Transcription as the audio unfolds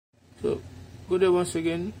So, good day once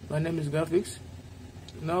again. My name is Graphics.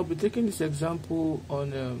 Now I'll be taking this example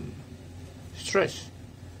on stress.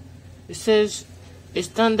 It says a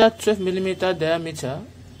standard 12 mm diameter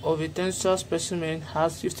of a tensile specimen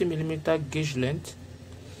has 50 mm gauge length.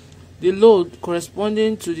 The load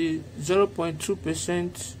corresponding to the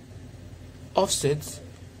 0.2% offset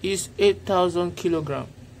is 8,000 kg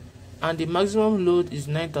and the maximum load is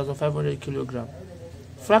 9,500 kg.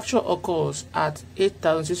 Fracture occurs at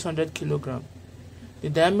 8,600 kg. The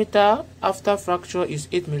diameter after fracture is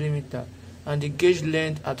 8 mm and the gauge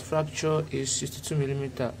length at fracture is 62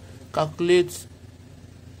 mm. Calculate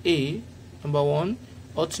A. Number 1.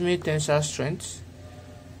 Ultimate tensile strength.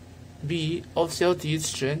 B. Offset yield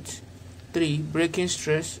strength. 3. Breaking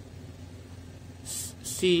stress.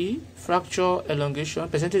 C. Fracture elongation,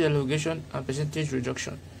 percentage elongation and percentage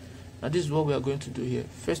reduction. Now this is what we are going to do here.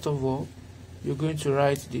 First of all, you're going to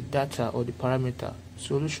write the data or the parameter.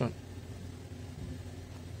 Solution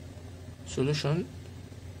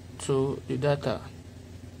to the data.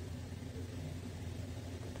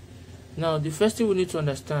 Now the first thing we need to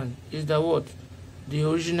understand is that what? The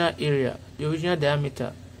original area, the original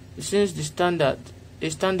diameter. Since a standard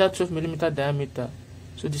 12 mm diameter,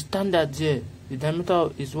 so the standard here, the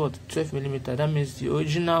diameter is what? 12 mm. That means the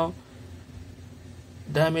original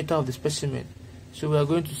diameter of the specimen. So we are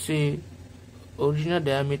going to say original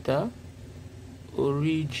diameter,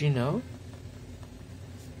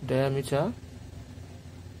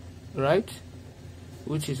 right?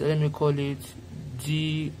 Which is, let me call it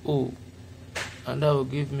DO, and that will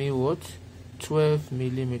give me what? 12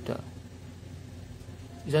 mm.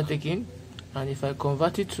 Is that taken? And if I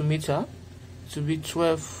convert it to meter, it will be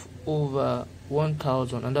 12 over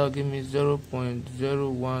 1000, and that will give me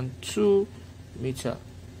 0.012 meter.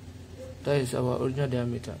 That is our original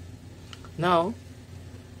diameter. Now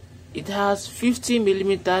it has 50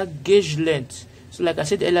 mm gauge length. So like I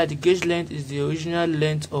said earlier, the gauge length is the original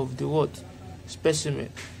length of the what? Specimen.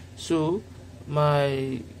 So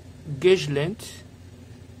my gauge length,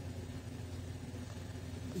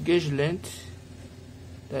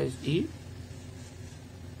 that is E.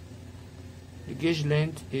 The gauge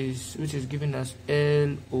length is, which is given as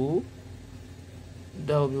LO,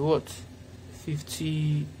 that will be what?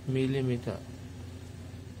 50 mm.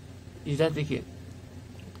 Is that taken?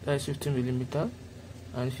 That is 50 mm,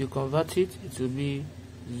 and if you convert it, it will be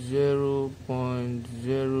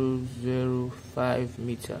 0.005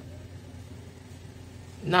 meter.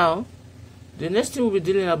 Now the next thing we'll be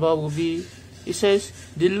dealing about will be, it says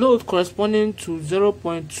the load corresponding to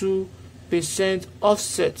 0.2%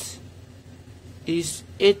 offset is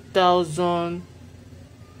 8,000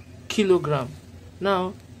 kg.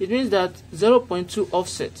 Now it means that 0.2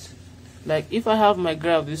 offset, like if I have my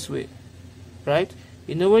graph this way, right?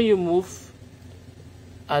 You know, when you move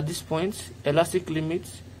at this point, elastic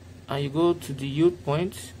limit, and you go to the yield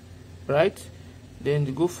point, right? Then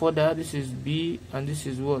you go further, this is B and this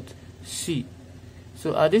is what? C.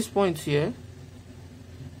 So at this point here,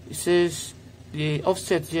 it says the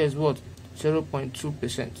offset here is what?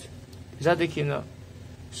 0.2%. Is that the key now?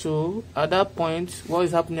 So at that point, what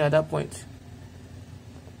is happening at that point?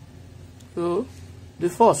 So the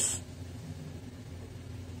force,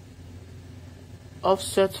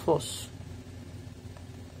 offset force,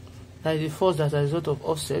 that is the force that is a result of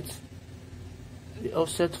offset. The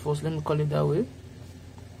offset force, let me call it that way.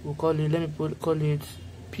 We'll call it, call it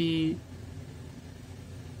Py,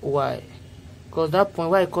 because that point,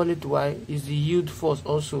 why I call it Y, is the yield force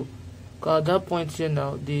also. Because at that point here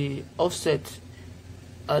now, the offset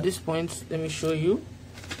at this point, let me show you.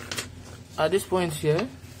 At this point here,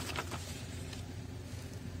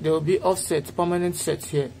 there will be offset, permanent set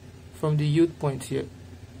here from the yield point here,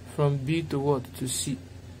 from B to what? To C,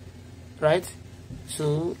 right?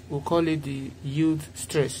 So we'll call it the yield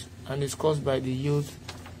stress, and it's caused by the yield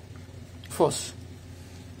force.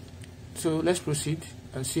 So let's proceed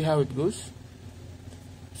and see how it goes.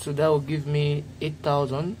 So that will give me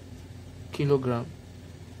 8,000 kg.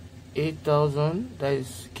 8,000, that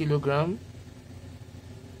is kilogram,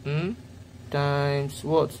 times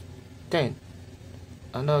what? 10,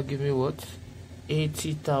 and that will give me what?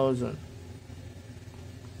 80,000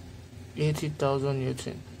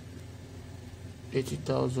 Newton.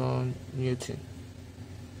 80,000 Newton.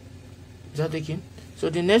 Is that taken? So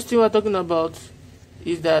the next thing we're talking about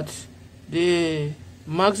is that the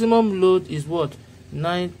maximum load is what?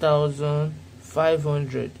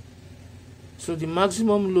 9,500. So the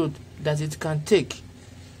maximum load that it can take,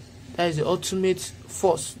 that is the ultimate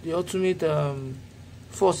force, the ultimate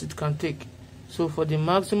force it can take. So for the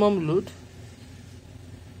maximum load,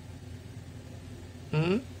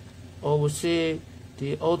 or we'll say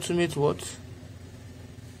the ultimate what?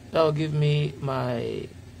 That will give me my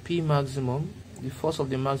P maximum, the force of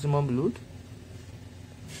the maximum load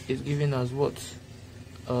is given as what?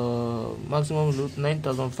 Maximum load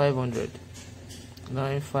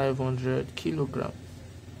 9,500 kilogram,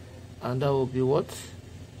 and that will be what?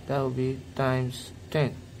 That will be times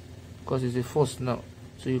 10, because it's a force now,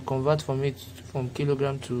 so you convert from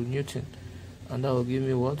kilogram to newton, and that will give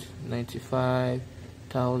me what?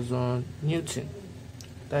 95,000 newton.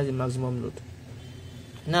 That's the maximum load.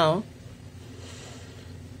 Now,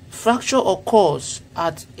 fracture occurs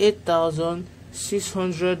at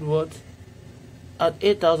 8,600 what? At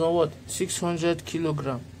 8,000 what? 600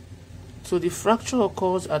 kilogram. So the fracture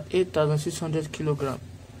occurs at 8,600 kilogram.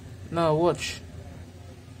 Now watch.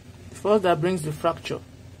 First, that brings the fracture.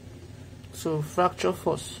 So fracture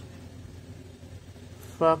force.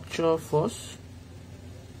 Fracture force.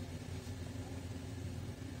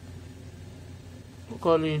 We'll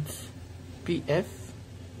call it PF,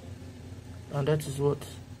 and that is what?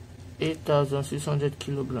 8,600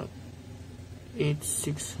 kilogram.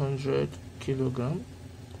 8,600 kilogram.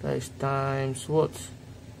 That is times what?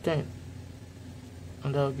 10,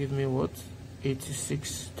 and that will give me what?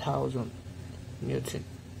 86,000 newton.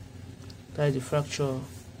 That is the fracture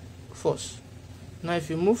force. Now if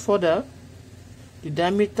you move further, the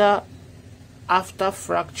diameter after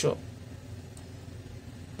fracture,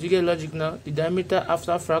 do you get logic now? The diameter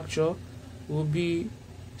after fracture will be,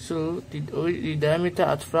 so the diameter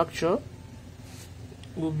at fracture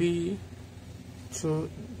will be, so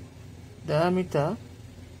diameter,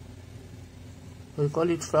 we call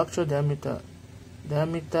it fracture diameter.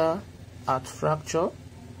 Diameter at fracture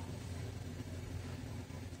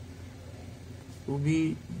will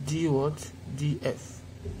be d what? Df,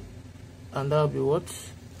 and that will be what?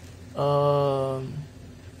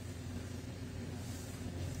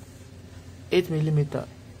 8 millimeter.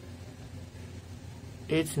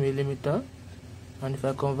 8 millimeter, and if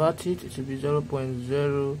I convert it, it will be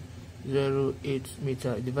 0.008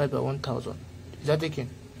 meter divided by 1000. Is that taken?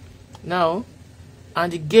 Now,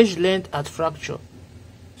 and the gauge length at fracture.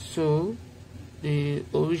 So the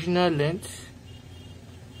original length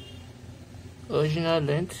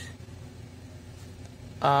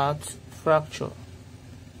at fracture,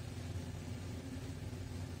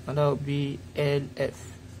 and that will be LF.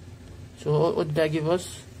 So what did that give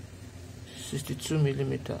us? 62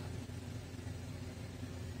 millimeter.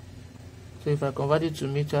 So if I convert it to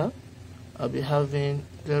meter, I'll be having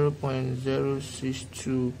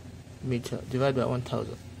 0.062 meter divided by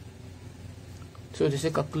 1000. So they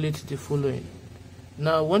say calculate the following.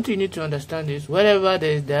 Now one thing you need to understand is, wherever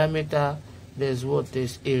there is diameter, there's what?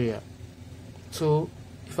 There's area. So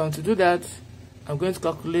if I'm to do that, I'm going to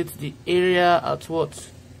calculate the area at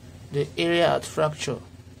what? The area at fracture.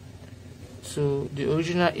 So the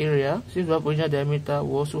original area, since we have original diameter,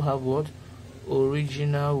 we also have what?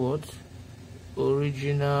 Original what?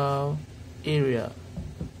 Original area.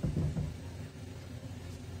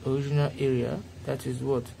 Original area, that is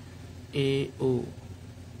what? AO,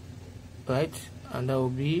 right? And that will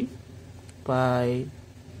be pi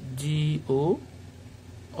DO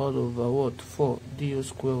all over what? 4, DO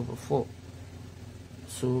square over 4.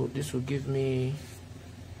 So this will give me,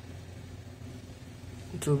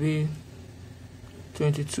 it will be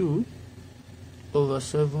 22 over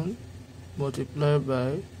 7 multiplied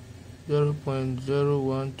by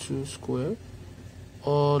 0.012 square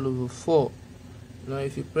all over 4. Now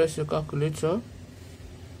if you press your calculator,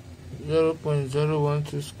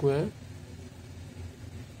 0.012 square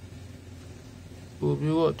will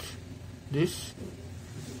be what? This,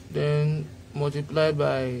 then multiplied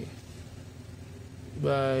by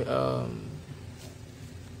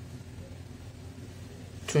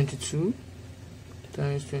 22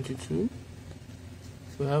 times 22,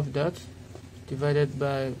 we have that, divided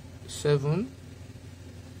by 7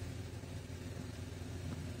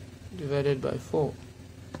 divided by 4.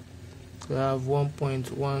 We have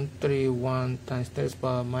 1.131 times 10 to the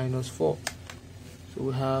power minus 4. So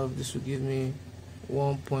we have, this will give me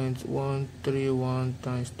 1.131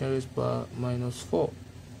 times 10 to the power minus 4.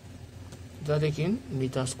 That taken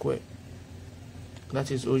meter square.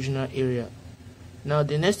 That is original area. Now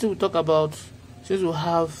the next thing we talk about, since we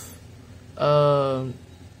have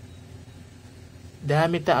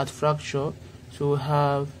diameter at fracture, so we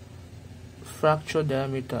have fracture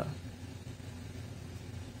diameter.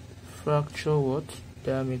 Fracture what?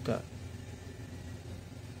 Diameter.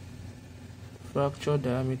 Fracture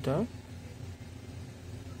diameter.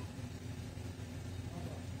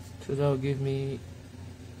 So that will give me,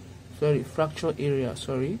 fracture area,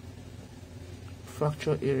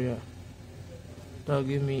 fracture area. That will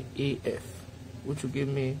give me AF. which will give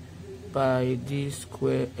me pi d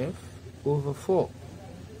square f over 4,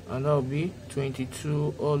 and that will be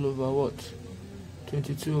 22 all over what?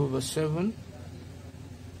 22 over 7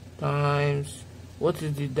 times, what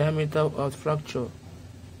is the diameter at fracture?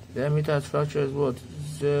 Diameter at fracture is what?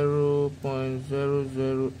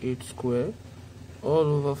 0.008 square all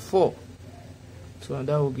over 4. So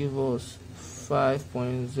that will give us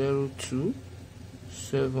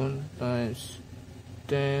 5.027 times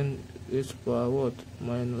 10 raised to power what?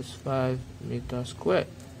 Minus 5 meters square.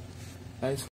 That is